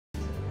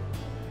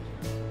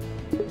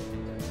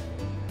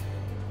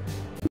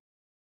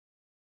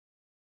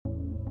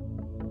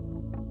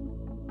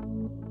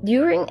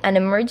During an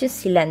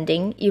emergency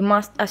landing, you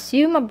must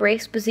assume a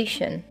brace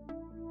position.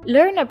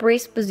 Learn a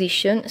brace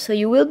position so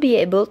you will be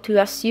able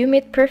to assume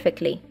it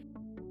perfectly.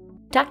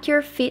 Tuck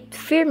your feet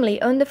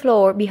firmly on the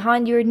floor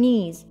behind your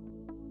knees.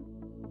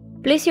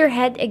 Place your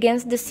head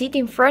against the seat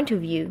in front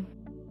of you.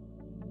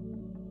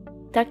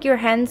 Tuck your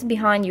hands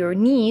behind your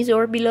knees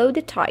or below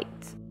the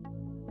thighs.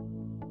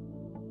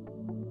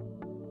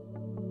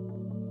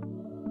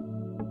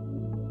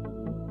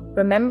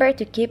 Remember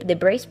to keep the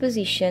brace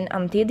position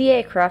until the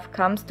aircraft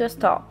comes to a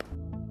stop.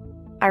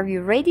 Are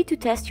you ready to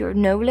test your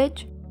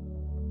knowledge?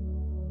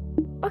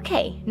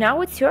 Okay,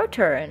 now it's your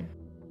turn.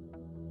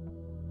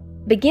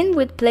 Begin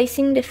with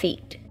placing the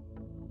feet.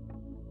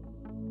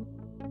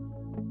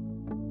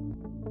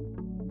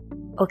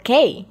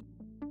 Okay.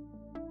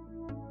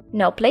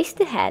 Now place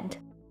the head.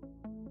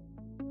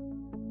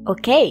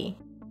 Okay.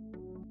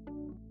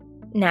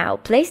 Now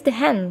place the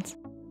hands.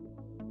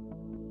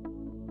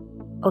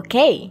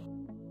 Okay.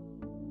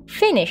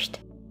 Finished.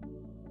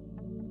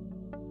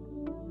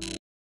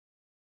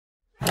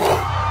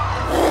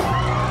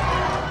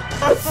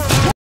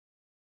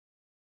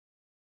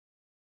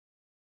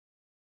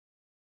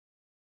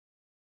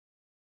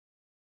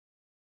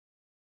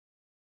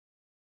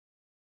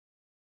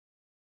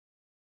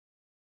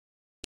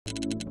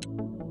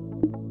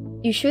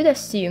 You should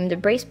assume the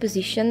brace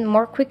position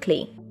more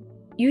quickly.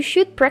 You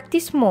should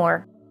practice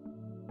more.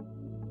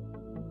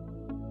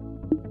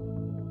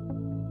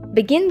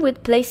 Begin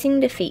with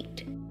placing the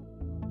feet.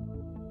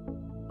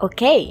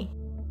 Okay.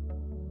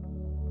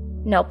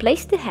 Now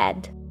place the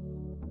head.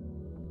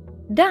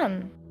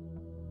 Done.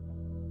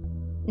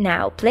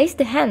 Now place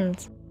the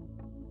hands.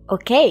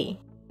 Okay.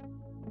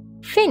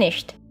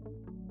 Finished.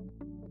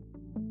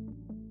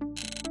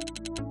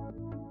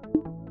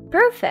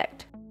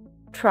 Perfect.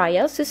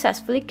 Trial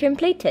successfully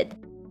completed.